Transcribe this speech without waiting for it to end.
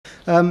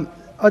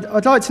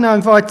I'd like to now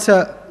invite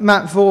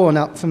Matt Vaugn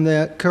up from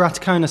the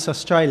Keratoconus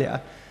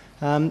Australia.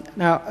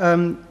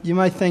 You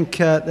may think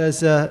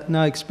there's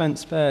no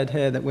expense spared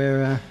here, that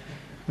we're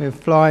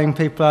flying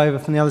people over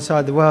from the other side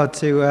of the world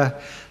to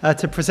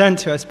present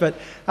to us, but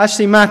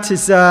actually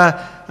Matt's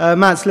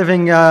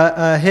living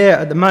here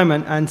at the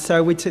moment, and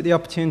so we took the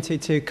opportunity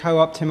to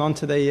co-opt him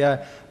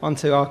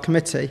onto our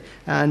committee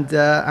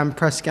and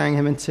press gang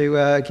him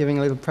into giving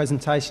a little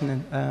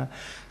presentation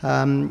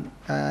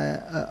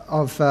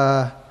of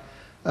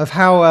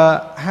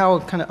how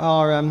kind of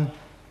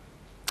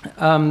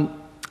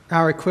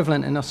our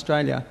equivalent in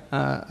Australia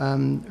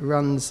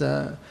runs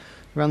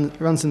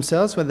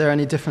themselves, whether there are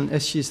any different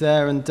issues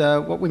there, and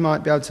what we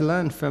might be able to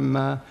learn from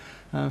a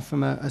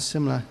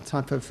similar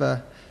type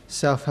of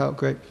self-help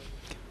group.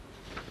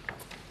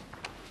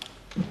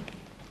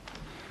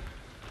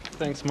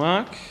 Thanks,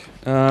 Mark.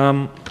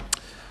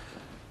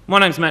 My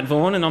name's Matt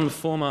Vaughan, and I'm the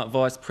former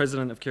Vice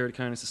President of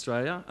Keratoconus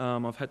Australia.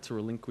 I've had to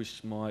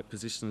relinquish my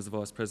position as the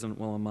Vice President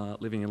while I'm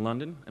living in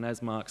London, and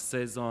as Mark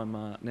says,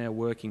 I'm now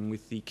working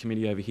with the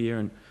committee over here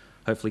and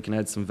hopefully can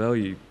add some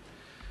value.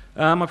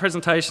 My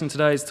presentation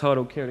today is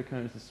titled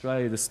Keratoconus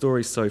Australia, the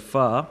story so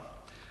far,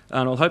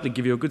 and I'll hopefully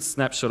give you a good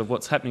snapshot of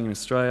what's happening in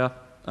Australia,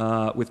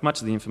 with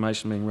much of the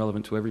information being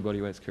relevant to everybody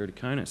who has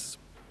keratoconus.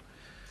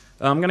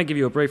 I'm going to give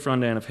you a brief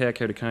rundown of how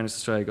Keratoconus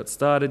Australia got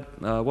started,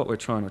 what we're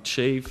trying to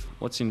achieve,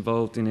 what's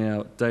involved in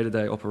our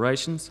day-to-day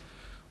operations,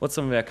 what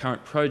some of our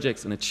current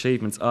projects and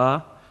achievements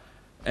are,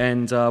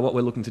 and what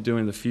we're looking to do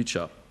in the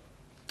future.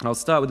 I'll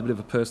start with a bit of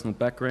a personal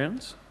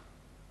background.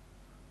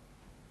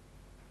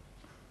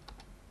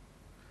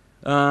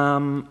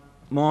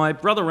 My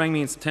brother rang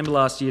me in September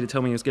last year to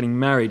tell me he was getting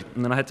married,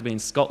 and then I had to be in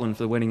Scotland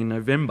for the wedding in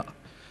November.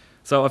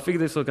 So I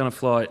figured if I was going to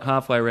fly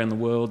halfway around the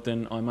world,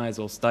 then I may as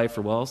well stay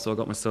for a while, so I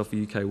got myself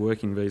a UK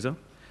working visa.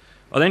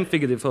 I then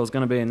figured if I was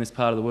going to be in this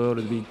part of the world,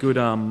 it would be good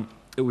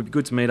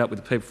to meet up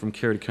with the people from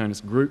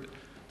Keratoconus Group.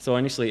 So I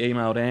initially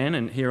emailed Anne,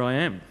 and here I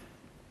am.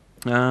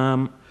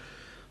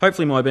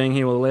 Hopefully my being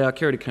here will allow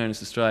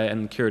Keratoconus Australia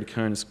and the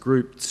Keratoconus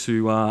Group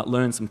to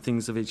learn some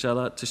things of each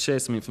other, to share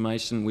some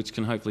information which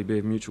can hopefully be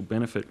of mutual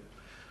benefit.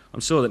 I'm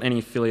sure that any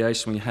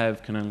affiliation we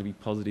have can only be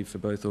positive for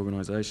both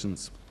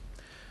organisations.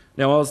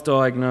 Now, I was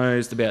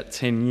diagnosed about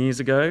 10 years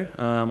ago.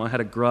 I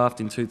had a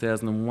graft in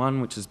 2001,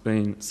 which has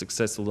been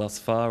successful thus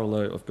far,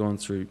 although I've gone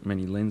through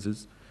many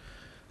lenses.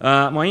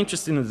 My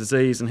interest in the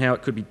disease and how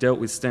it could be dealt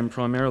with stemmed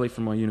primarily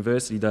from my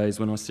university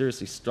days when I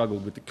seriously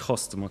struggled with the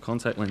cost of my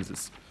contact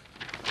lenses.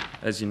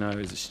 As you know,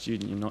 as a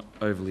student, you're not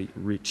overly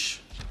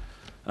rich.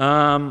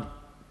 Okay,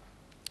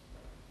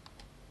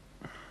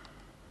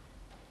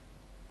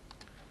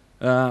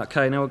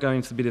 now we'll go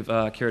into a bit of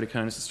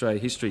Keratoconus Australia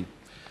history.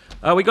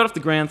 We got off the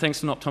ground thanks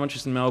to an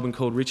optometrist in Melbourne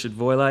called Richard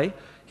Vaughn.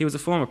 He was a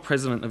former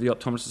president of the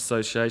Optometrists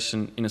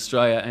Association in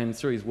Australia, and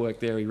through his work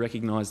there he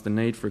recognised the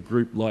need for a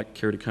group like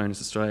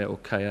Keratoconus Australia, or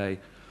KA.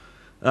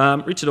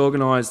 Richard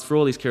organised for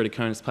all his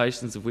keratoconus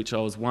patients, of which I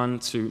was one,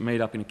 to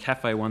meet up in a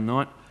cafe one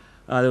night.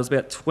 There was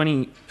about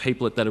 20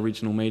 people at that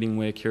original meeting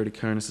where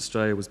Keratoconus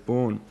Australia was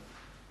born.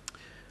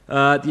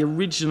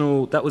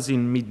 That was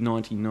in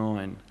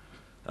mid-99.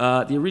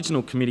 The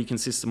original committee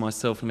consists of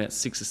myself and about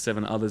 6 or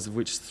 7 others, of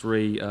which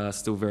 3 are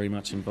still very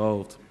much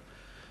involved.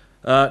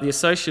 The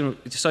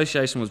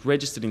association was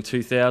registered in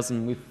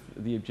 2000 with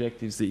the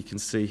objectives that you can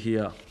see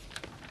here.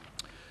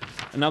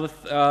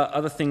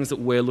 Other things that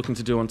we're looking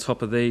to do on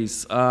top of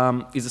these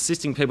is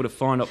assisting people to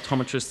find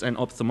optometrists and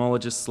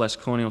ophthalmologists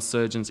 / corneal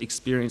surgeons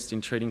experienced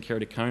in treating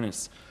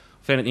keratoconus.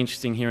 I found it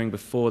interesting hearing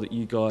before that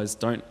you guys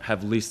don't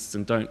have lists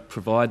and don't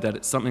provide that.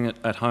 It's something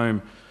at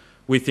home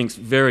we think is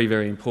very,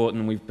 very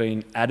important, and we've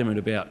been adamant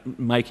about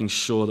making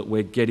sure that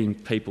we're getting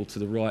people to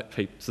the right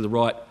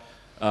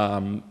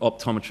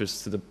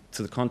optometrists,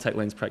 to the contact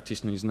lens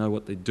practitioners who know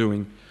what they're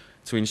doing,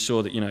 to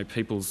ensure that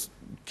people's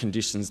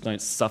conditions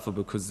don't suffer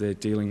because they're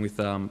dealing with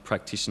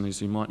practitioners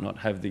who might not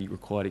have the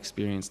required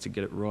experience to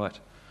get it right.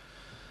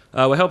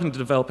 We're helping to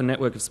develop a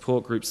network of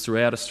support groups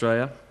throughout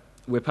Australia.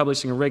 We're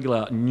publishing a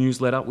regular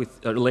newsletter,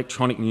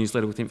 electronic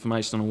newsletter with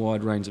information on a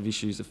wide range of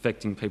issues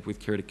affecting people with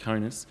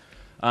keratoconus.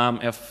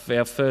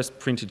 Our first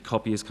printed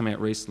copy has come out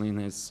recently,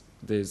 and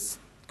there's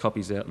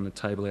copies out on the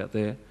table out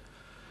there.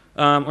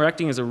 We're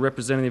acting as a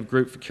representative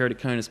group for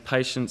keratoconus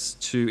patients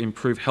to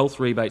improve health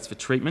rebates for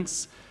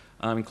treatments,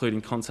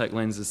 including contact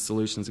lenses,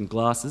 solutions and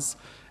glasses,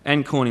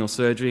 and corneal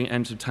surgery,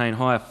 and to obtain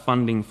higher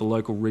funding for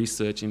local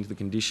research into the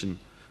condition.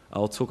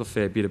 I'll talk a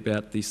fair bit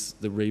about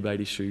the rebate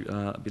issue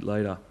a bit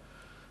later.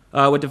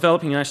 We're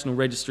developing a national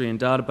registry and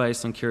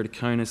database on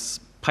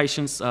keratoconus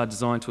patients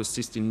designed to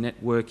assist in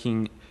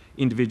networking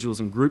individuals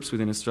and groups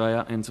within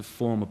Australia and to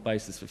form a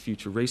basis for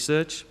future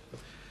research.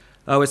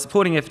 We're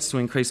supporting efforts to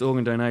increase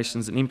organ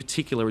donations and in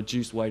particular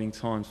reduce waiting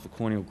times for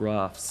corneal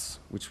grafts,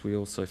 which we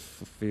also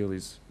feel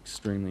is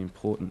extremely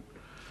important.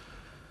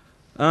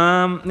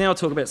 Now I'll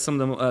talk about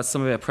some of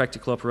our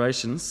practical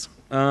operations.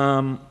 We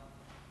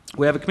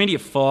have a committee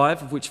of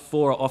 5, of which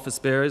 4 are office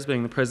bearers,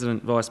 being the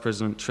President, Vice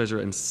President,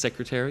 Treasurer and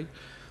Secretary.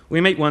 We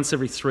meet once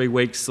every 3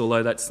 weeks,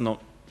 although that's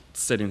not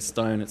set in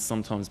stone. It's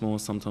sometimes more,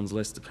 sometimes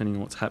less, depending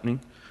on what's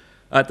happening.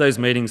 At those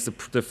meetings,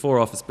 the 4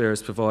 office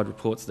bearers provide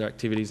reports of their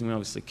activities, and we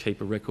obviously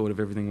keep a record of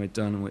everything we've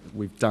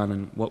done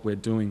and what we're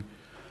doing.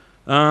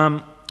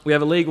 We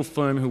have a legal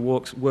firm who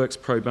works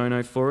pro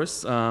bono for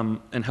us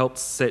and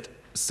helps set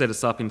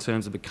us up in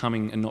terms of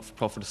becoming a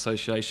not-for-profit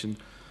association,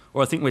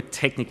 or I think we're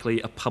technically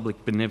a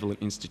public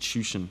benevolent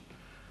institution.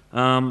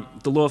 The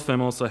law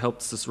firm also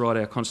helps us write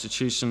our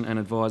constitution and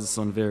advise us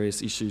on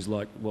various issues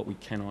like what we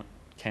can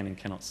and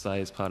cannot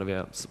say as part of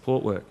our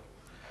support work.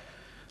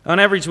 On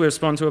average, we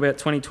respond to about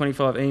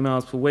 20-25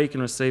 emails per week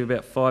and receive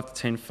about 5 to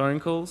 10 phone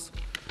calls.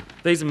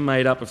 These are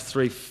made up of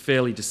 3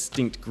 fairly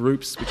distinct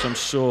groups, which I'm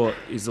sure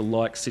is a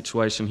like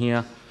situation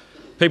here.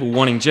 People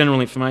wanting general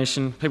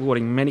information, people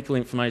wanting medical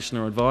information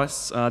or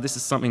advice. This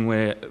is something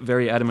we're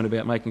very adamant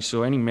about, making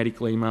sure any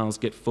medical emails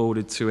get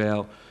forwarded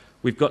to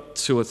we've got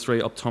 2 or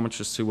 3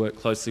 optometrists who work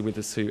closely with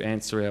us who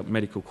answer our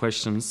medical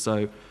questions,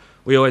 so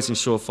we always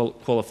ensure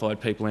qualified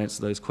people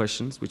answer those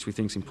questions, which we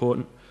think is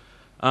important.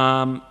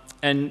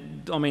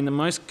 And I mean, the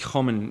most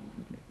common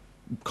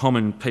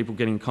people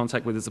getting in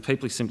contact with us are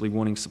people simply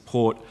wanting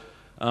support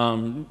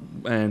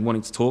and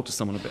wanting to talk to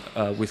someone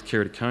about, with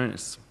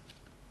keratoconus.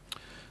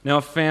 Now,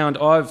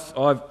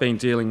 I've been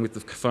dealing with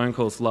the phone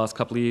calls the last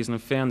couple of years, and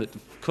I've found that the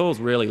calls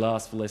rarely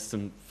last for less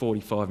than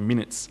 45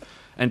 minutes.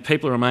 And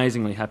people are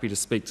amazingly happy to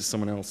speak to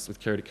someone else with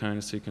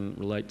keratoconus who can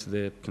relate to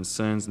their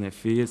concerns and their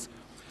fears.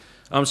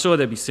 I'm sure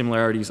there'd be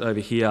similarities over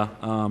here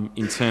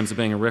in terms of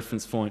being a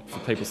reference point for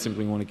people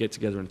simply want to get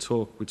together and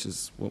talk, which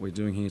is what we're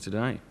doing here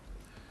today.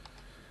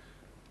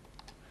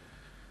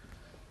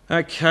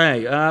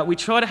 Okay, we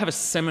try to have a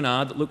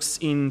seminar that looks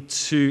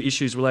into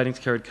issues relating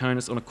to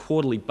keratoconus on a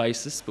quarterly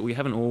basis, but we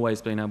haven't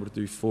always been able to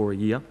do 4 a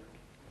year.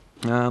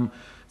 The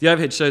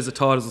overhead shows the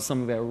titles of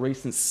some of our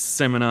recent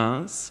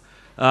seminars,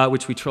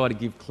 which we try to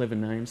give clever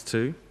names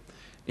to.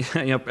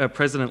 Our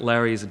president,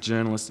 Larry, is a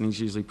journalist and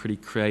he's usually pretty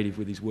creative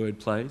with his word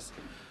plays.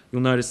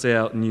 You'll notice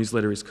our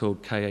newsletter is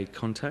called KA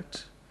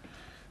Contact.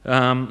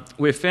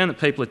 We've found that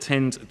people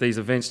attend these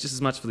events just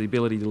as much for the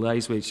ability to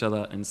liaise with each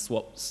other and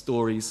swap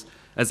stories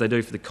as they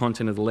do for the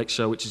content of the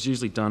lecture, which is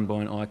usually done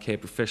by an eye care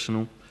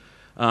professional.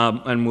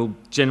 And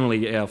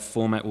generally our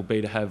format will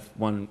be to have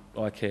one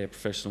eye care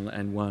professional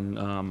and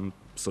one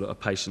sort of a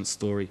patient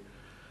story.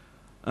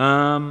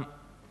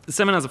 The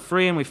seminars are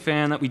free, and we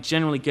found that we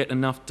generally get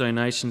enough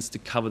donations to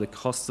cover the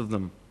cost of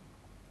them.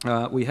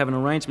 We have an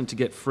arrangement to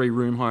get free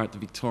room hire at the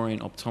Victorian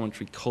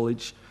Optometry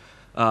College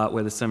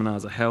where the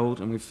seminars are held,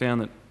 and we've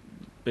found that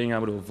being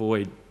able to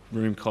avoid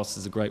room costs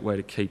is a great way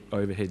to keep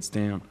overheads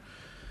down.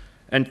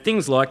 And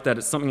things like that,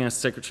 it's something our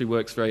secretary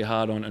works very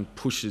hard on and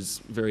pushes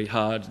very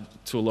hard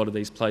to a lot of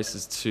these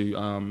places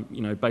to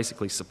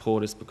basically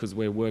support us, because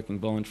we're working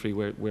voluntary,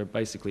 we're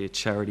basically a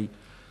charity.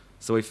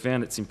 So we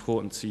found it's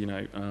important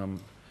to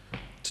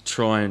to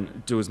try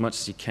and do as much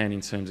as you can in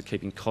terms of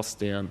keeping costs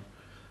down,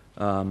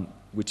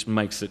 which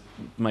makes it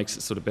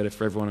sort of better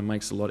for everyone and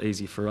makes it a lot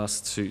easier for us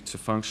to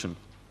function.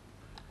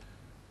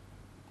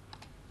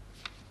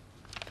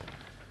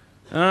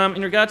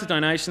 In regard to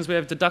donations, we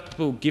have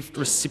deductible gift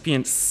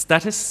recipient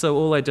status, so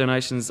all our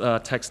donations are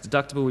tax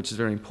deductible, which is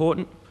very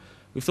important.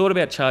 We've thought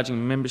about charging a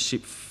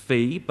membership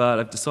fee, but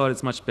I've decided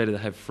it's much better to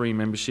have free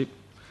membership.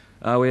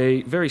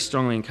 We very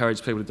strongly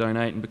encourage people to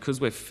donate, and because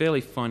we're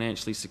fairly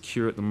financially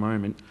secure at the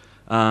moment,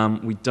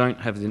 we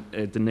don't have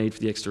the need for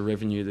the extra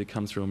revenue that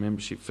comes through a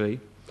membership fee.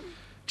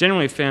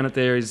 Generally, we've found that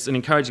there is an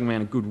encouraging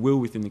amount of goodwill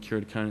within the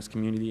keratoconus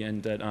community,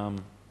 and that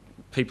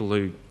people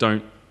who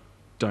don't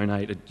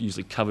donate are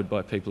usually covered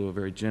by people who are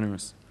very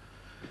generous.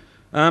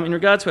 In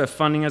regard to our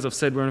funding, as I've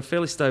said, we're in a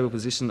fairly stable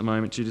position at the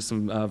moment due to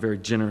some very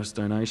generous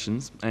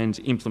donations and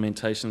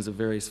implementations of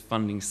various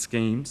funding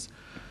schemes.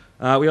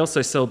 We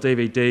also sell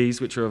DVDs,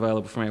 which are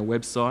available from our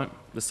website.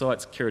 The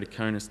site's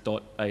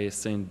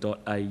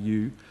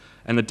keratoconus.asn.au,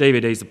 and the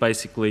DVDs are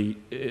basically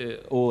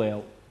all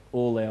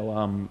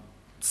our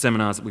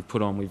seminars that we've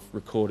put on, we've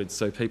recorded,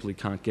 so people who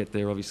can't get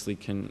there obviously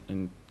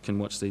can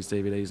watch these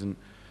DVDs and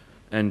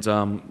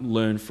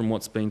learn from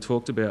what's being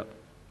talked about.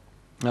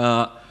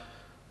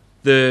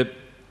 They're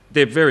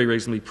very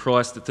reasonably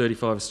priced at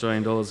 $35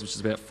 Australian, which is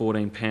about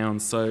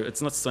 £14, so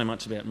it's not so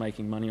much about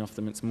making money off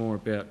them, it's more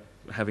about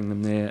having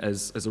them there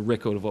as a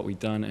record of what we've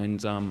done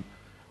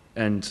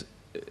and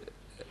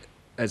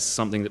as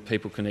something that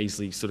people can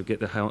easily sort of get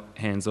their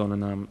hands on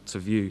and to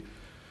view.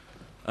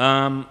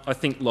 I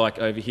think, like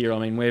over here, I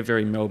mean, we're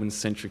very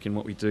Melbourne-centric in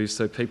what we do,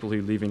 so people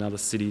who live in other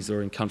cities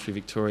or in country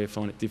Victoria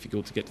find it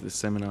difficult to get to the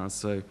seminars,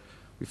 so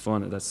we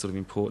find that that's sort of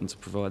important to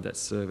provide that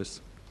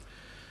service.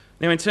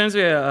 Now, in terms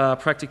of our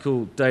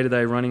practical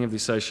day-to-day running of the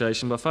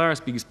association, by far our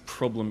biggest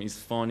problem is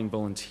finding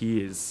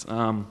volunteers.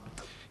 In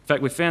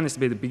fact, we've found this to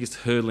be the biggest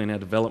hurdle in our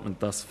development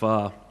thus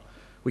far.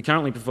 We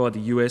currently provide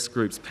the US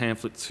group's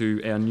pamphlet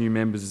to our new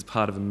members as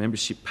part of a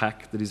membership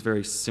pack that is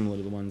very similar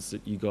to the ones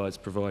that you guys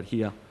provide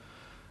here.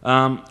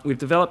 We've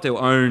developed our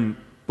own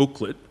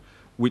booklet,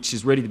 which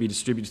is ready to be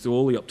distributed to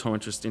all the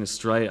optometrists in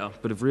Australia,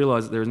 but have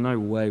realised that there is no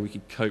way we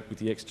could cope with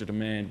the extra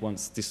demand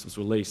once this was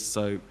released,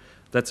 so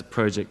that's a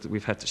project that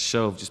we've had to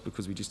shelve just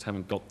because we just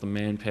haven't got the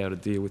manpower to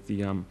deal with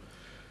the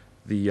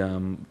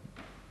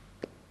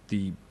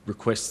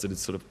requests that have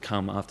sort of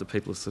come after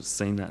people have sort of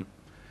seen that.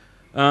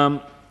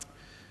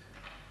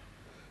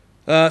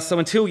 So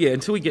until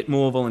we get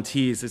more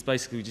volunteers, there's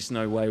basically just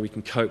no way we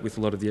can cope with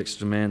a lot of the extra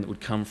demand that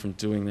would come from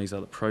doing these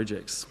other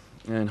projects.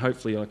 And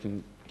hopefully I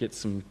can get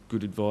some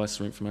good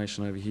advice or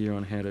information over here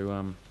on how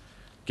to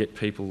get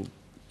people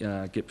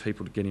to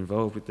get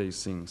involved with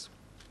these things.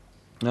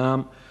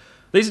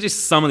 These are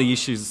just some of the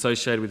issues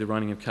associated with the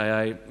running of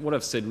KA. What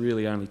I've said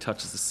really only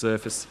touches the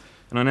surface.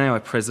 And I know our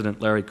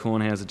president, Larry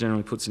Kornhauser,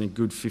 generally puts in a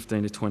good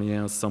 15 to 20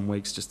 hours some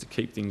weeks just to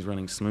keep things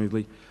running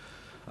smoothly.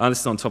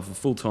 This is on top of a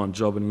full-time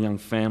job and a young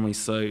family,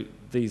 so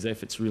these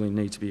efforts really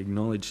need to be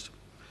acknowledged.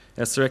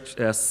 Our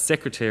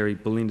secretary,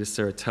 Belinda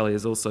Serratelli,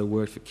 has also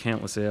worked for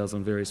countless hours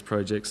on various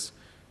projects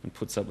and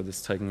puts up with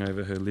us taking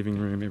over her living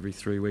room every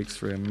 3 weeks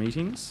for our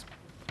meetings.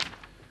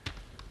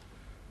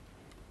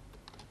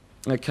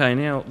 Okay,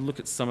 now look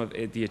at some of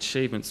the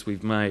achievements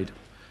we've made.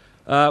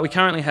 We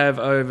currently have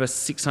over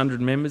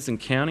 600 members and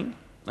counting.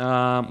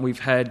 We've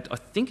had, I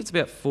think it's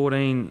about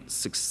 14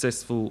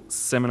 successful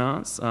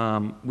seminars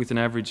with an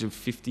average of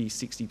 50,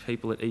 60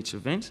 people at each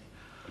event.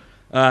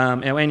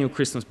 Our annual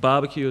Christmas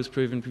barbecue has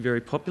proven to be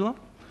very popular.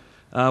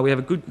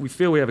 We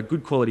feel we have a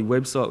good quality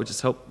website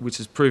which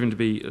has proven to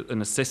be a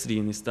necessity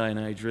in this day and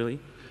age, really.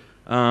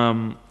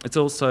 It's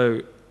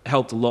also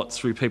helped a lot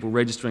through people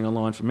registering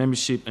online for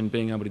membership and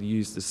being able to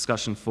use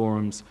discussion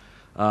forums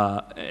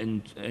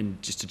and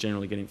just to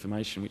generally get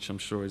information, which I'm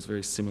sure is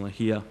very similar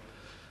here.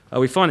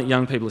 We find that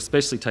young people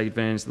especially take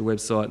advantage of the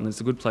website, and it's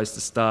a good place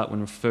to start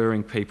when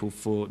referring people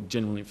for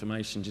general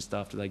information just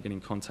after they get in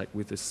contact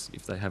with us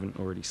if they haven't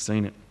already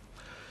seen it.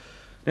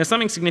 Now,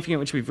 something significant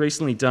which we've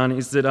recently done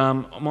is that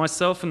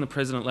myself and the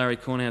President, Larry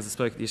Kornhauser,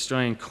 spoke at the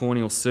Australian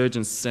Corneal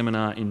Surgeons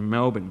Seminar in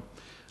Melbourne.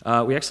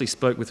 We actually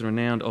spoke with a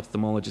renowned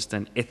ophthalmologist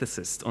and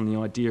ethicist on the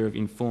idea of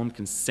informed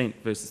consent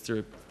versus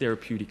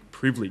therapeutic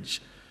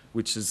privilege,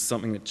 which is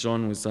something that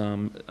John was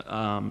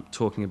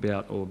talking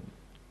about or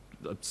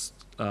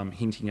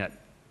hinting at,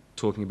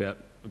 talking about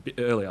a bit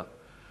earlier.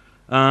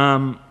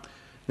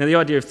 Now, the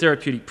idea of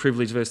therapeutic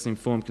privilege versus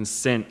informed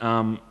consent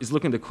is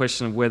looking at the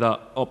question of whether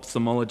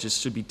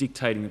ophthalmologists should be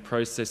dictating the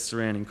process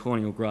surrounding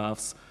corneal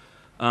grafts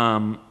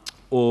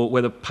or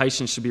whether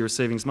patients should be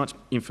receiving as much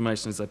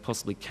information as they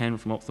possibly can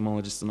from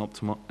ophthalmologists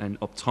and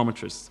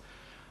optometrists,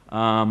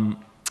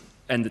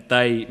 and that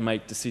they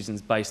make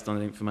decisions based on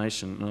that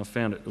information. And I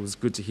found it was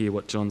good to hear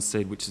what John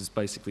said, which is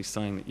basically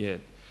saying that, yeah,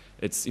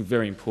 it's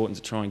very important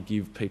to try and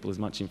give people as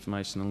much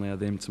information and allow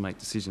them to make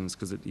decisions,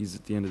 because it is,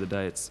 at the end of the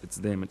day, it's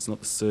them. It's not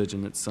the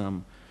surgeon that's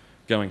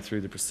going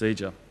through the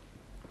procedure.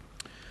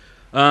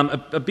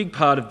 A big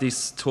part of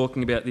this,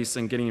 talking about this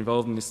and getting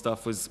involved in this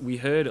stuff, was we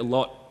heard a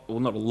lot, well,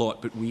 not a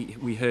lot, but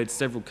we heard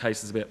several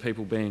cases about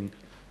people being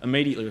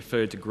immediately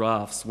referred to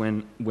grafts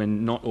when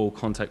not all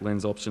contact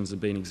lens options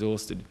have been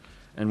exhausted.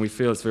 And we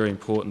feel it's very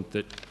important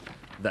that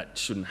that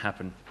shouldn't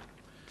happen.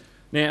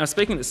 Now,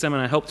 speaking at the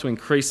seminar helped to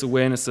increase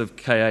awareness of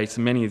KA to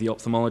many of the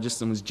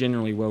ophthalmologists and was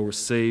generally well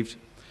received.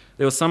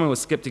 There were some who were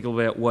sceptical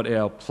about what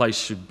our place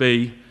should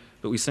be,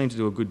 but we seem to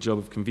do a good job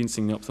of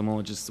convincing the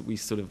ophthalmologists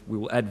that we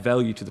will add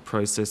value to the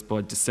process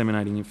by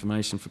disseminating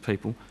information for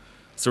people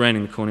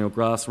surrounding the corneal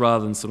grafts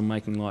rather than sort of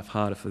making life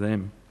harder for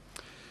them.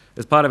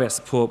 As part of our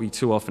support, we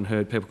too often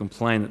heard people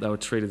complain that they were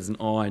treated as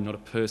an eye, not a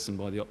person,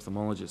 by the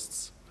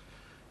ophthalmologists.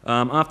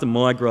 After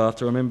my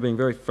graft, I remember being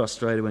very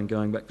frustrated when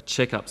going back for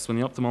checkups, when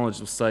the ophthalmologist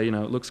will say, you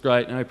know, it looks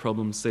great, no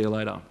problem, see you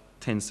later,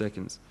 10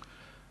 seconds.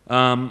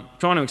 Trying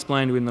to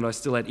explain to him that I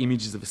still had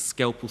images of a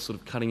scalpel sort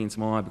of cutting into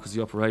my eye because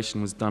the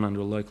operation was done under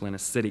a local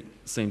anaesthetic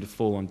seemed to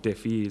fall on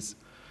deaf ears.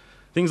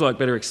 Things like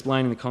better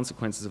explaining the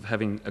consequences of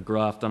having a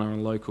graft done on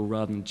a local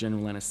rather than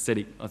general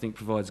anaesthetic, I think,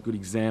 provides a good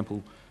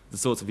example of the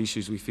sorts of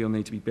issues we feel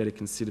need to be better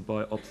considered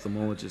by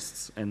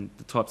ophthalmologists and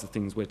the types of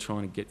things we're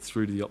trying to get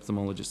through to the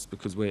ophthalmologists,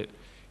 because we're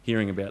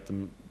hearing about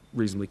them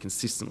reasonably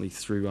consistently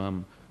through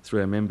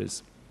our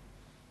members.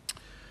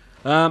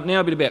 Now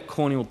a bit about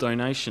corneal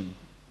donation.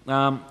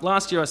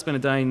 Last year I spent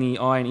a day in the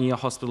Eye and Ear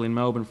Hospital in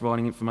Melbourne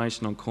providing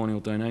information on corneal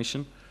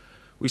donation.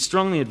 We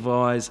strongly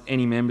advise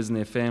any members and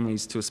their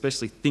families to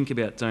especially think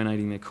about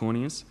donating their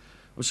corneas.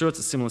 I'm sure it's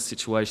a similar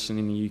situation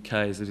in the UK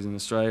as it is in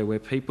Australia, where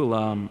people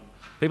are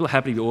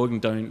happy to be organ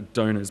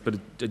donors but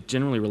are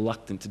generally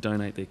reluctant to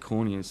donate their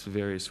corneas for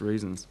various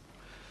reasons.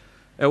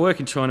 Our work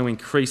in trying to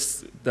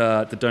increase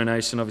the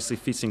donation obviously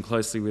fits in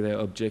closely with our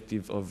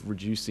objective of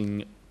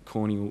reducing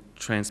corneal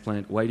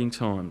transplant waiting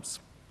times.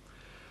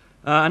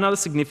 Another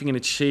significant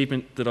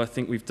achievement that I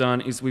think we've done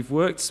is we've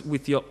worked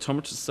with the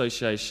Optometrists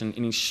Association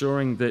in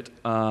ensuring that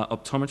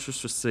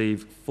optometrists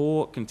receive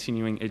 4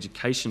 continuing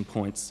education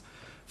points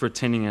for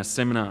attending our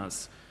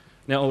seminars.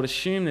 Now, I would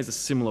assume there's a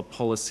similar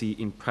policy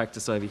in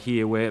practice over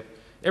here, where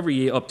every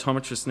year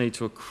optometrists need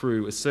to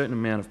accrue a certain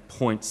amount of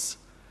points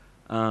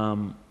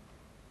from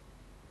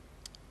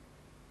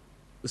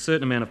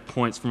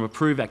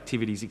approved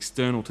activities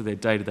external to their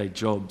day-to-day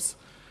jobs.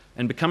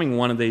 And becoming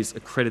one of these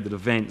accredited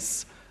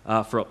events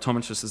for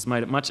optometrists has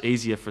made it much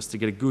easier for us to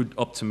get a good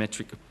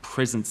optometric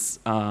presence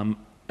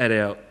at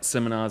our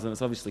seminars, and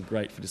it's obviously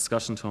great for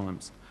discussion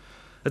times.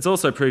 It's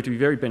also proved to be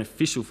very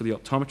beneficial for the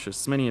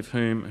optometrists, many of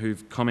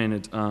who've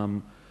commented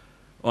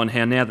on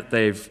how now that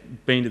they've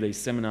been to these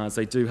seminars,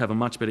 they do have a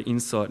much better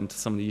insight into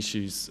some of the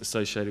issues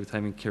associated with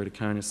having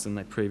keratoconus than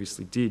they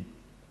previously did.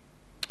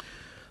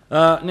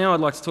 Now I'd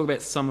like to talk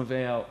about some of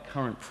our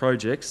current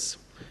projects.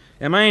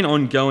 Our main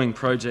ongoing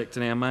project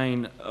and our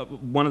main,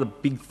 one of the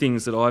big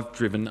things that I've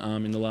driven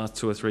in the last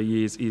 2 or 3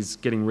 years is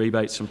getting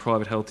rebates from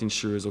private health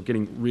insurers, or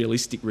getting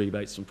realistic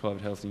rebates from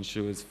private health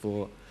insurers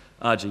for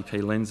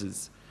RGP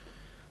lenses.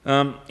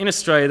 In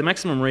Australia, the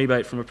maximum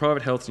rebate from a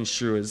private health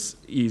insurers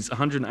is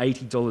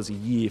 $180 a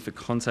year for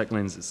contact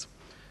lenses.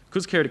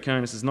 Because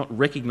keratoconus is not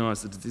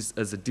recognised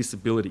as a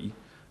disability,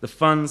 the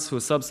funds, who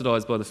are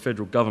subsidised by the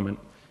federal government,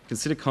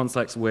 consider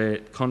contact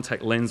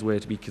lens wear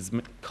to be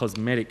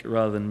cosmetic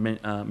rather than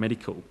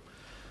medical.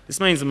 This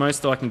means the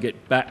most I can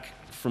get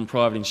back from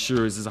private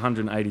insurers is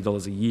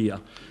 $180 a year.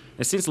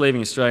 Now, since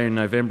leaving Australia in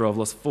November, I've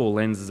lost 4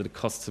 lenses at a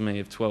cost to me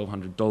of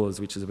 $1,200,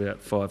 which is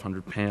about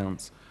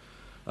 £500.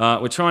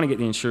 We're trying to get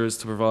the insurers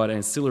to provide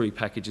ancillary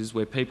packages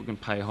where people can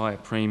pay higher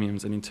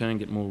premiums and in turn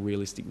get more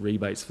realistic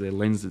rebates for their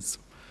lenses.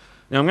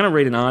 Now, I'm going to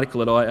read an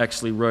article that I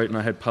actually wrote and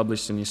I had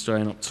published in the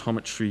Australian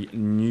Optometry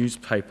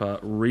newspaper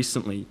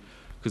recently,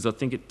 because I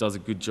think it does a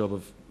good job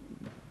of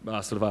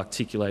sort of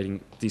articulating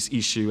this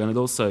issue, and it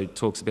also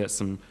talks about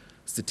some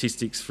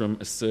statistics from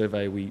a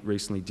survey we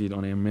recently did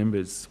on our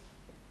members.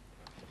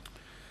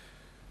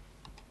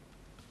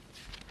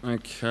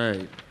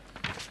 Okay.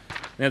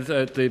 Now,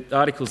 the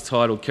article's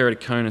titled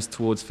 "Keratoconus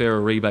Towards Fairer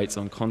Rebates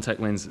on Contact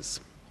Lenses."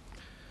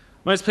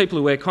 Most people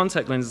who wear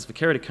contact lenses for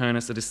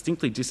keratoconus are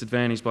distinctly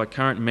disadvantaged by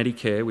current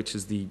Medicare, which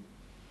is the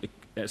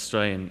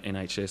Australian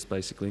NHS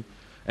basically,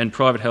 and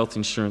private health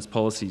insurance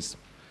policies.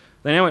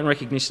 They now, in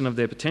recognition of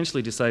their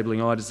potentially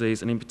disabling eye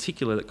disease, and in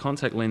particular that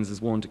contact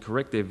lenses worn to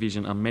correct their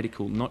vision are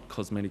medical, not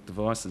cosmetic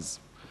devices.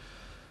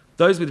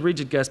 Those with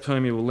rigid gas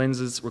permeable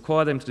lenses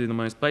require them to do the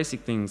most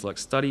basic things like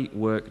study,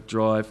 work,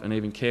 drive, and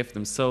even care for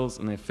themselves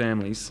and their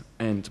families,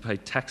 and to pay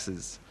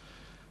taxes.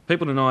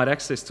 People denied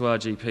access to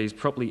RGPs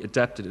properly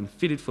adapted and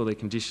fitted for their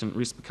condition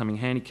risk becoming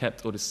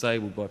handicapped or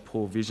disabled by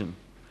poor vision.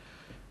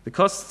 The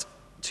cost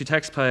to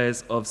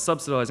taxpayers of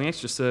subsidising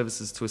extra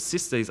services to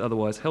assist these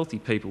otherwise healthy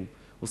people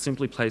will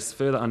simply place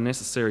further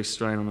unnecessary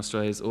strain on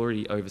Australia's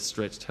already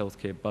overstretched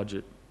healthcare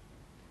budget.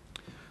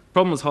 The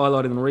problem was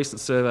highlighted in a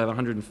recent survey of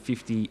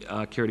 150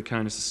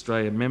 Keratoconus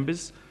Australia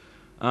members.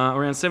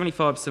 Around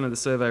 75% of the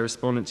survey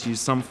respondents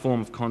used some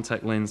form of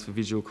contact lens for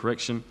visual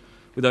correction,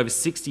 with over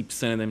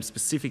 60% of them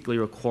specifically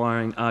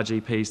requiring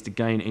RGPs to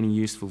gain any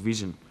useful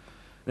vision.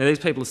 Now, these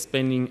people are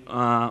spending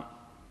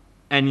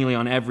annually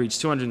on average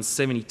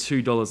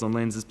 $272 on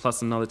lenses,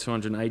 plus another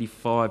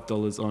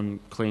 $285 on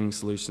cleaning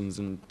solutions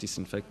and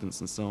disinfectants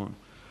and so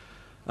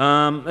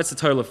on. That's a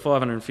total of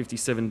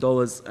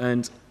 $557,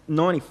 and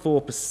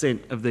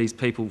 94% of these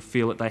people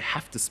feel that they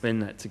have to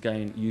spend that to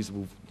gain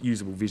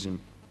usable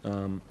vision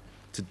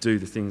to do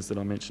the things that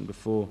I mentioned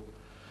before.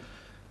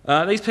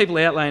 These people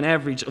outlay an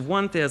average of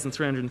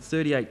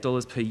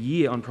 $1,338 per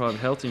year on private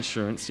health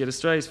insurance, yet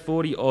Australia's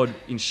 40-odd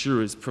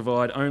insurers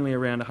provide only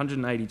around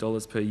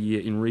 $180 per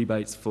year in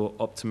rebates for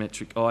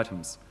optometric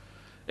items.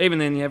 Even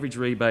then, the average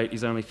rebate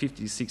is only $50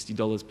 to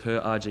 $60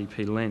 per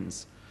RGP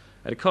lens.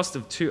 At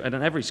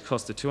an average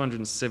cost of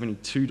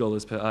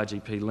 $272 per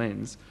RGP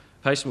lens,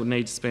 a patient would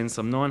need to spend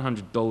some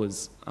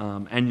 $900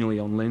 annually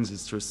on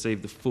lenses to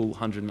receive the full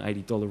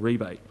 $180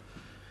 rebate.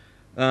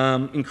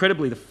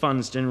 Incredibly, the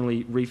funds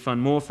generally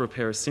refund more for a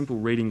pair of simple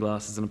reading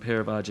glasses than a pair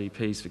of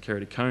RGPs for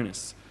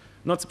keratoconus.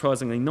 Not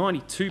surprisingly,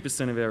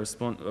 92% of our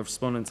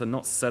respondents are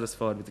not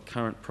satisfied with the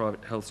current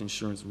private health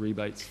insurance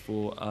rebates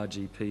for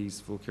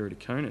RGPs for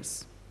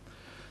keratoconus.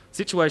 The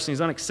situation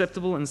is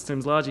unacceptable and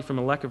stems largely from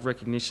a lack of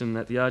recognition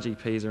that the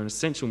RGPs are an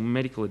essential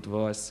medical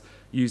device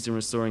used in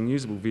restoring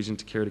usable vision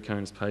to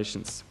keratoconus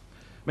patients.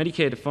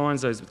 Medicare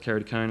defines those with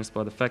keratoconus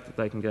by the fact that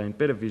they can gain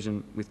better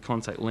vision with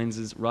contact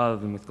lenses rather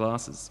than with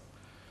glasses.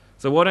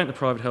 So why don't the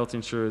private health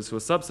insurers, who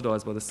are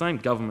subsidised by the same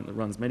government that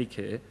runs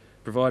Medicare,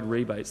 provide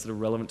rebates that are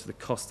relevant to the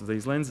cost of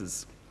these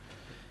lenses?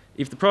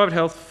 If the private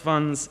health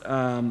funds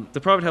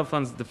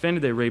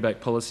defended their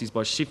rebate policies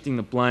by shifting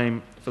the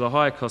blame for the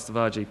higher cost of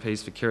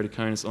RGPs for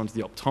keratoconus onto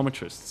the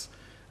optometrists,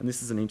 and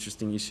this is an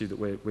interesting issue that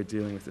we're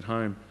dealing with at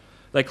home.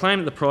 They claim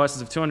that the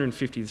prices of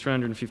 $250 to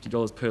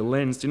 $350 per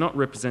lens do not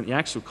represent the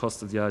actual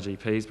cost of the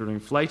RGPs, but are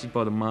inflated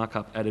by the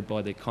markup added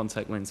by their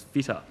contact lens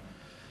fitter.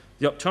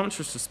 The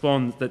optometrists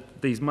respond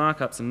that these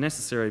markups are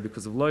necessary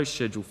because of low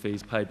schedule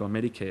fees paid by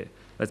Medicare.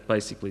 That's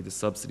basically the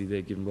subsidy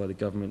they're given by the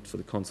government for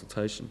the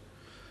consultation.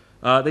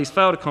 These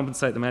fail to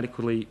compensate them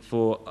adequately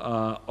for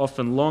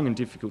often long and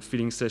difficult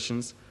fitting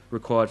sessions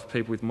required for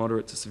people with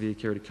moderate to severe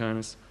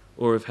keratoconus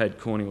or have had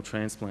corneal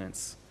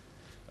transplants.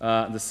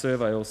 The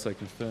survey also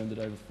confirmed that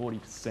over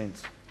 40%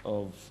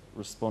 of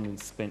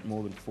respondents spent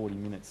more than 40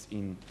 minutes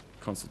in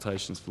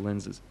consultations for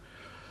lenses.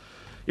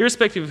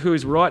 Irrespective of who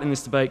is right in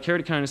this debate,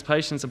 keratoconus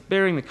patients are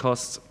bearing the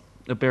costs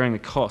are bearing the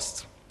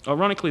cost.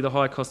 Ironically, the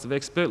high cost of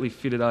expertly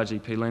fitted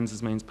RGP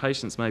lenses means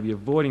patients may be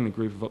avoiding the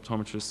group of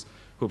optometrists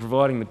who are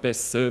providing the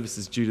best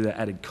services due to their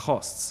added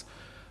costs,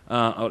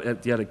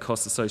 the added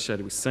costs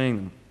associated with seeing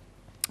them,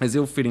 as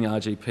ill-fitting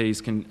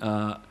RGPs can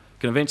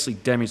eventually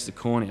damage the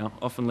cornea,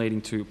 often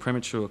leading to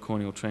premature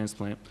corneal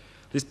transplant.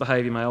 This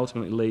behaviour may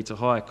ultimately lead to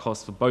higher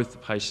costs for both the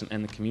patient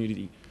and the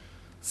community.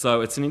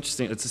 So it's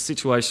a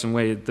situation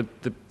where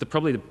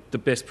probably the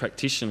best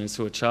practitioners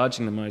who are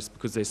charging the most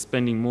because they're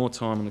spending more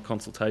time on the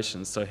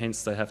consultations, so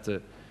hence they have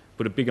to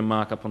put a bigger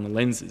markup on the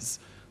lenses.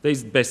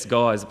 These best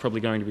guys are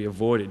probably going to be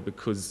avoided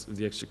because of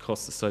the extra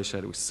costs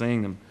associated with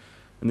seeing them.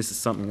 And this is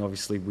something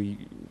obviously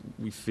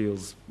we feel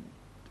is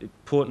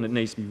important, it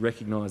needs to be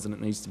recognised and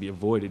it needs to be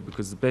avoided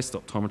because the best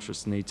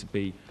optometrists need to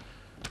be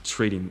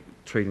treating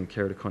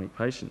keratoconic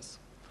patients.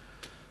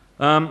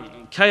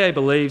 KA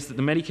believes that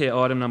the Medicare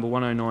item number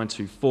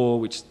 10924,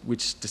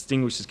 which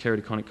distinguishes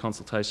keratoconic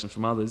consultation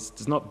from others,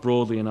 does not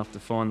broadly enough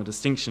define the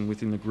distinction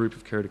within the group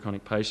of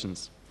keratoconic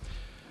patients.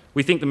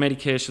 We think the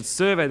Medicare should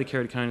survey the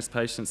keratoconus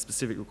patients'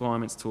 specific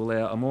requirements to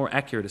allow a more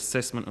accurate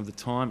assessment of the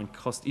time and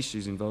cost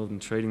issues involved in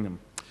treating them.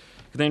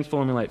 It could then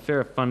formulate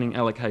fairer funding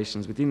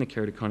allocations within the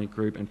keratoconic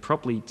group and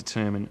properly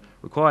determine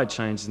required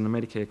changes in the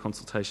Medicare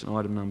consultation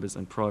item numbers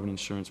and private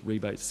insurance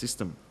rebate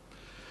system.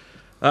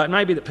 It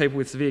may be that people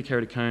with severe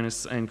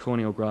keratoconus and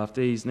corneal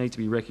graftees need to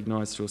be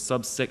recognised through a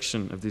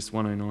subsection of this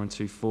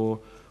 10924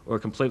 or a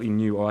completely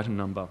new item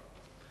number.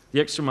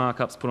 The extra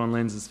markups put on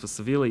lenses for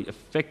severely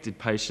affected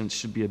patients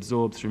should be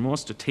absorbed through more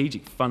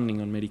strategic funding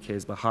on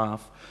Medicare's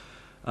behalf.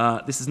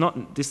 This does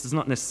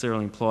not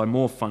necessarily imply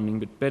more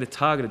funding, but better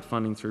targeted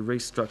funding through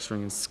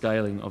restructuring and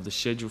scaling of the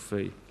schedule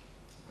fee.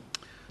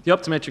 The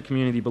optometric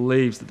community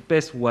believes that the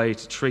best way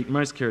to treat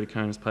most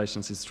keratoconus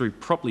patients is through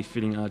properly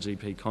fitting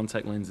RGP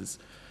contact lenses.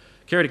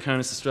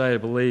 Keratoconus Australia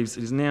believes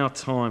it is now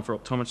time for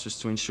optometrists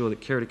to ensure that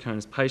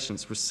keratoconus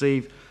patients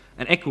receive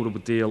an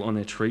equitable deal on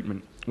their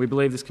treatment. We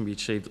believe this can be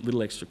achieved at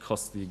little extra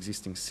cost to the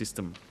existing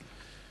system.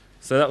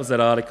 So that was that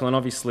article, and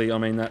obviously, I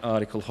mean, that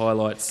article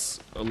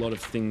highlights a lot of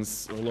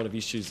things, a lot of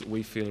issues that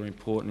we feel are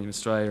important in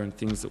Australia and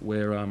things that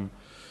we're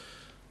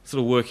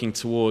sort of working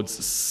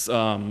towards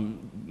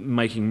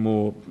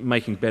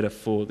making better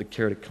for the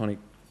keratoconic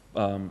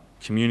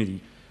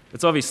community.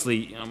 It's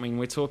obviously, I mean,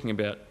 we're talking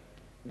about,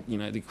 you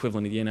know, the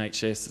equivalent of the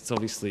NHS. It's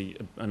obviously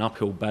an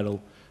uphill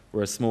battle.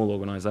 We're a small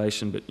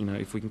organisation, but, you know,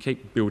 if we can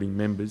keep building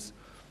members,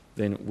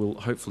 then we'll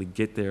hopefully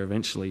get there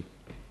eventually.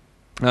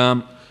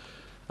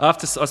 I've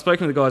spoken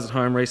to the guys at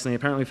home recently.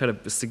 Apparently we've had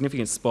a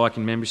significant spike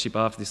in membership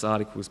after this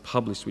article was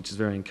published, which is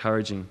very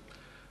encouraging.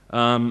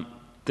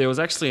 There was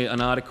actually an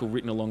article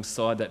written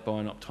alongside that by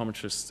an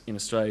optometrist in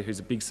Australia who's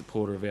a big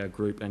supporter of our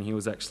group, and he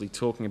was actually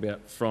talking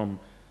about from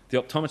the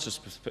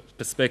optometrist's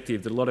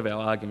perspective that a lot of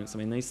our arguments, I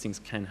mean, these things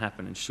can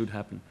happen and should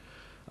happen.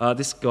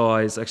 This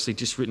guy has actually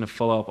just written a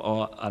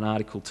follow-up, an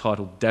article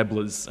titled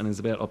Dabblers, and is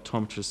about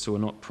optometrists who are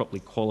not properly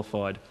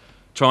qualified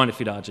trying to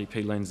fit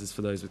RGP lenses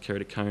for those with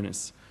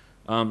keratoconus.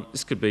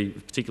 This could be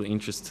of particular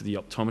interest to the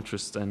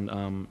optometrist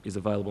and is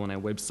available on our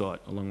website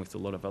along with a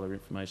lot of other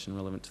information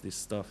relevant to this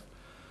stuff.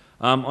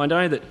 I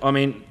know that, I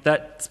mean,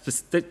 that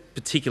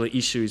particular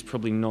issue is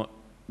probably not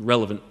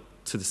relevant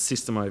to the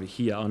system over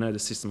here. I know the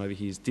system over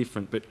here is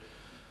different, but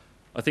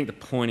I think the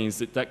point is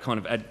that that kind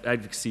of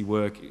advocacy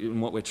work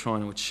and what we're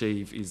trying to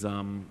achieve is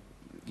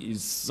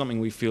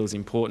something we feel is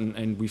important,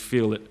 and we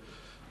feel that,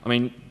 I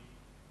mean,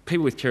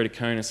 people with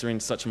keratoconus are in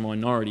such a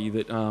minority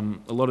that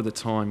a lot of the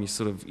time you're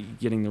sort of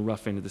getting the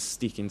rough end of the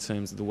stick in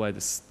terms of the way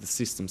the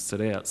system's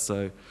set out.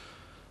 So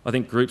I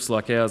think groups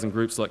like ours and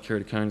groups like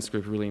Keratoconus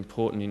Group are really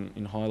important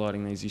in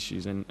highlighting these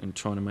issues and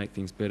trying to make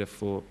things better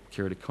for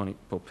keratoconic,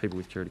 or people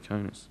with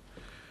keratoconus.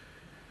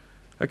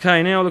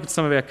 Okay, now I'll look at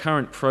some of our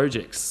current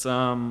projects.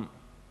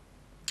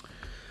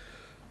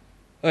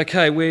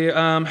 Okay, we've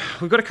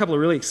got a couple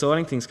of really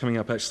exciting things coming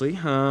up actually.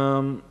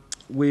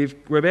 We're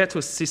about to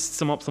assist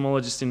some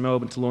ophthalmologists in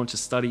Melbourne to launch a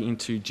study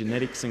into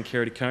genetics and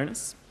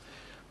keratoconus.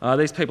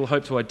 These people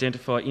hope to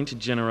identify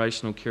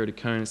intergenerational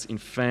keratoconus in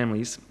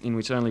families in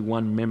which only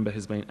one member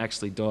has been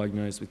actually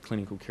diagnosed with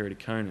clinical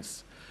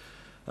keratoconus.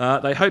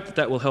 They hope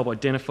that will help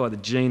identify the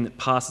gene that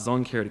passes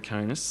on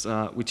keratoconus,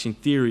 which in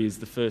theory is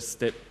the first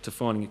step to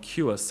finding a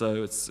cure,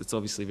 so it's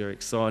obviously very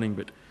exciting,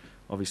 but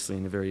obviously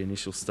in the very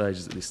initial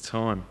stages at this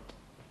time.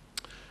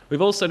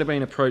 We've also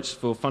been approached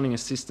for funding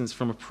assistance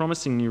from a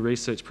promising new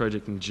research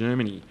project in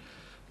Germany.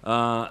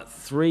 C3-R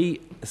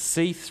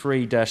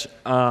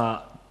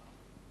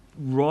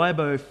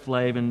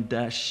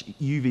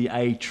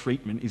riboflavin-UVA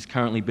treatment is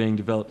currently being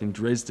developed in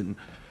Dresden.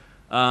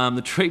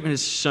 The treatment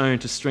is shown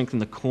to strengthen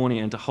the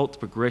cornea and to halt the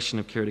progression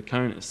of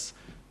keratoconus.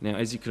 Now,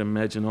 as you can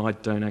imagine, I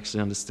don't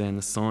actually understand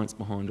the science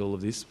behind all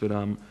of this, but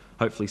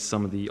hopefully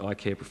some of the eye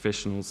care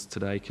professionals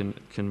today can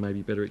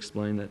maybe better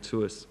explain that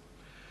to us.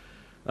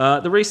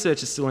 The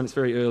research is still in its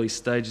very early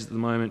stages at the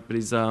moment, but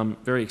is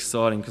very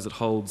exciting because it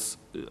holds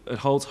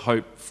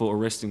hope for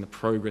arresting the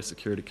progress of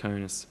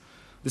keratoconus.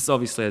 This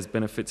obviously has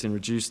benefits in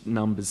reduced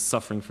numbers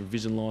suffering from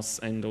vision loss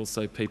and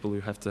also people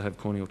who have to have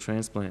corneal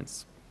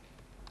transplants.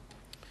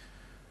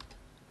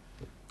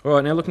 All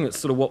right, now looking at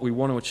sort of what we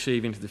want to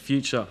achieve into the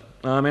future.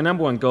 Our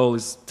number one goal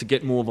is to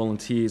get more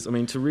volunteers. I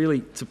mean, to really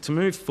to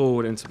move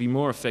forward and to be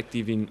more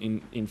effective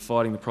in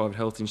fighting the private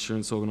health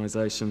insurance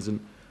organisations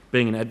and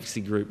being an advocacy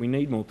group. We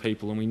need more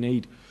people, and we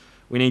need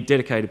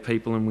dedicated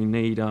people, and we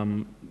need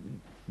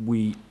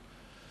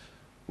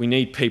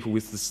people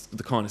with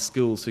the kind of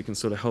skills who can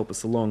sort of help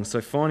us along.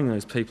 So finding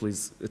those people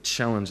is a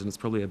challenge, and it's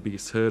probably our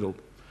biggest hurdle.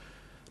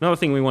 Another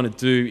thing we want to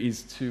do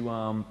is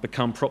to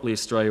become properly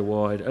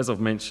Australia-wide. As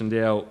I've mentioned,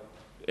 our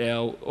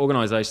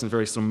organisation is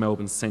very sort of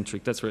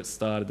Melbourne-centric. That's where it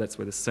started. That's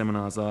where the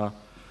seminars are.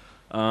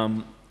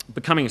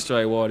 Becoming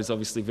Australia-wide is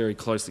obviously very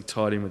closely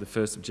tied in with the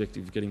first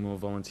objective of getting more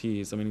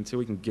volunteers. I mean, until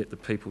we can get the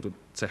people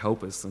to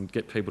help us and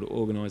get people to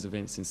organise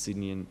events in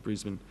Sydney and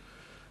Brisbane,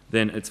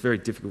 then it's very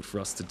difficult for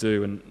us to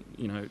do. And,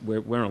 you know,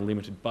 we're on a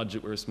limited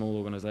budget. We're a small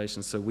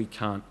organisation, so we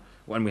can't,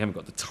 and we haven't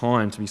got the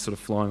time to be sort of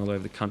flying all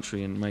over the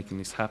country and making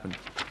this happen.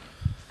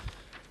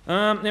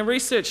 Now,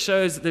 research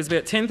shows that there's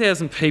about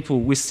 10,000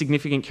 people with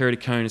significant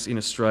keratoconus in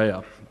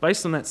Australia.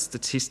 Based on that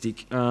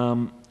statistic,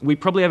 we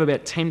probably have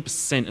about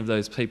 10% of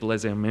those people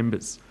as our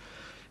members.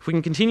 If we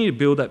can continue to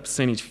build that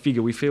percentage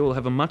figure, we feel we'll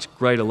have a much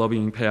greater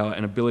lobbying power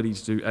and ability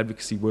to do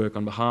advocacy work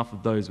on behalf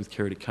of those with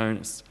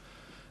keratoconus.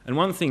 And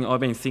one thing I've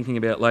been thinking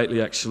about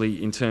lately,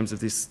 actually, in terms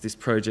of this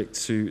project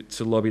to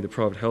lobby the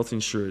private health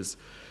insurers,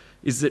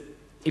 is that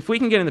if we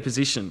can get in the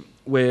position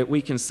where we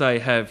can, say,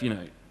 have,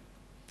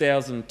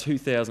 1,000,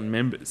 2,000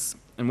 members,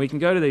 and we can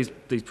go to these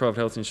private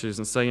health insurers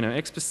and say,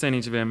 X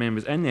percentage of our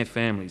members and their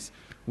families,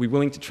 we're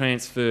willing to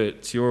transfer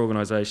to your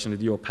organisation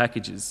with your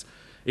packages.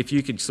 If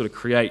you could sort of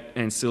create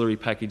ancillary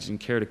package and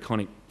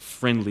keratoconic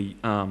friendly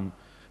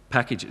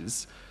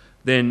packages,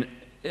 then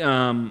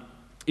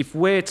if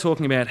we're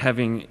talking about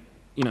having,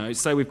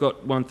 say we've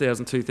got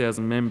 1,000,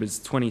 2,000 members,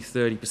 20,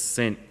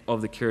 30%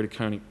 of the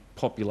keratoconic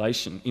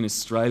population in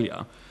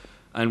Australia,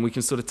 and we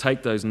can sort of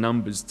take those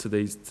numbers to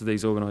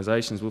these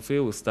organisations, we'll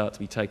feel we'll start to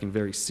be taken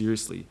very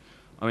seriously.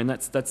 I mean,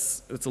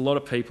 that's a lot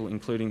of people,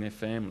 including their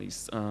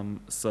families.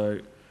 So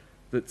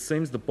that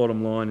seems the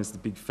bottom line is the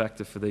big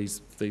factor for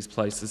these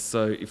places.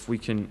 So if we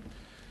can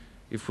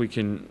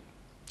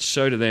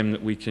show to them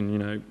that we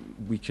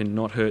can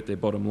not hurt their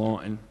bottom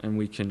line and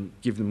we can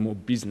give them more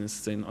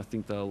business, then I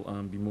think they'll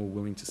be more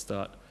willing to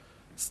start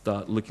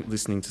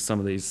listening to some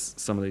of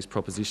these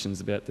propositions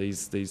about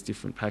these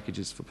different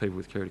packages for people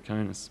with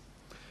keratoconus.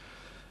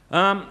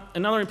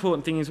 Another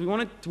important thing is we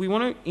want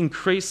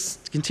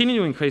to continue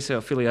to increase our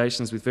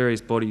affiliations with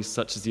various bodies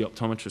such as the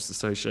Optometrists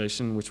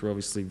Association, which we're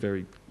obviously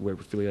we're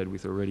affiliated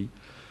with already.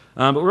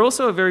 But we're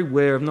also very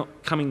aware of not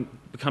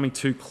becoming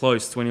too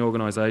close to any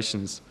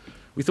organisations.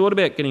 We thought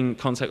about getting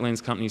contact lens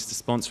companies to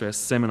sponsor our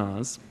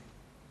seminars,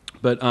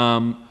 but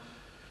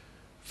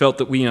felt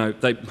that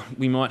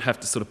we might have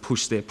to sort of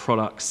push their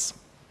products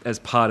as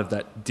part of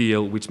that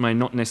deal, which may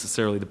not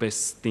necessarily the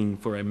best thing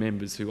for our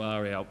members, who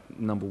are our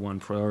number one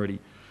priority.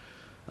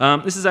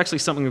 This is actually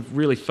something we've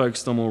really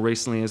focused on more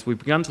recently, as we've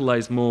begun to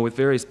liaise more with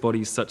various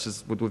bodies such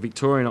as with the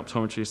Victorian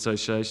Optometry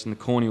Association, the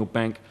Corneal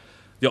Bank,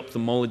 the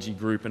Ophthalmology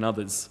Group and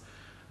others.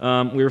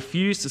 We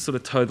refuse to sort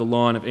of toe the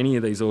line of any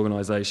of these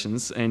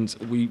organisations, and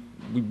we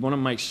want to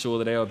make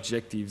sure that our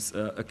objectives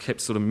are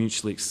kept sort of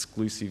mutually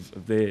exclusive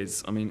of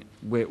theirs. I mean,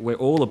 we're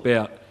all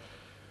about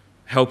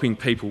helping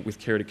people with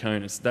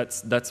keratoconus.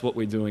 That's what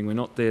we're doing. We're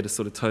not there to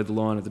sort of toe the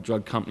line of the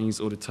drug companies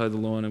or to toe the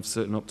line of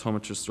certain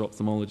optometrists or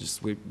ophthalmologists.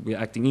 We're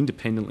acting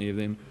independently of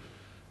them,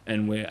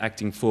 and we're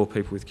acting for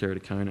people with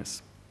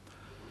keratoconus.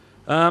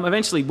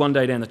 Eventually, one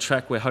day down the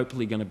track, we're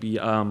hopefully going to be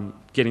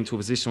getting to a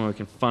position where we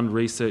can fund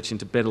research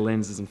into better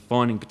lenses and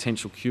finding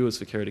potential cures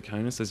for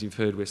keratoconus, as you've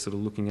heard we're sort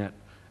of looking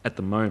at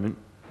the moment,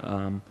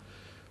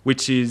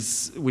 which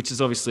is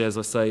obviously, as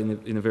I say,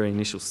 in the very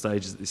initial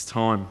stages at this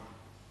time.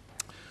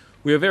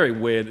 We are very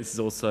aware this is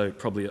also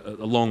probably a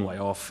long way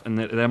off, and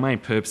that our main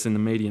purpose in the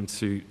medium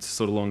to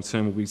sort of long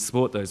term will be to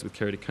support those with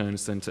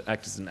keratoconus and to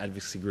act as an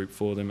advocacy group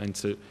for them and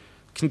to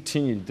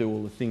continue to do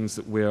all the things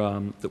that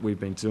we've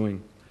been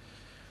doing.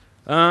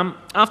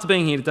 After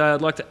being here today,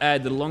 I'd like to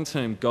add that a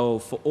long-term goal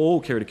for all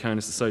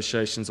keratoconus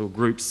associations or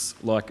groups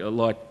like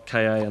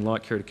KA and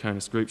like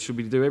keratoconus groups should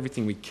be to do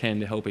everything we can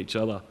to help each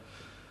other.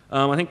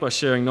 I think by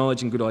sharing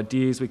knowledge and good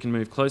ideas, we can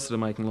move closer to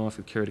making life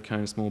with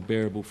keratoconus more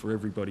bearable for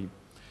everybody.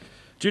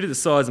 Due to the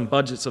size and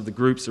budgets of the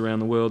groups around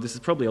the world, this is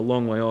probably a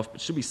long way off, but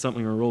should be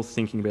something we're all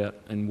thinking about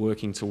and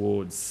working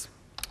towards.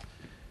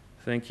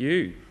 Thank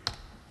you.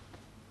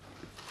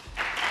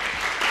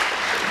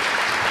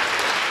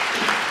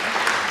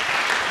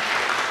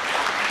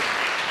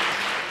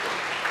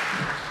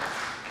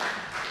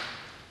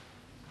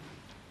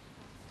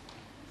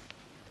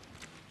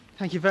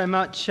 Thank you very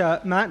much,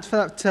 Matt,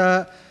 for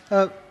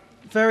that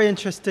very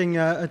interesting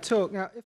talk. Now,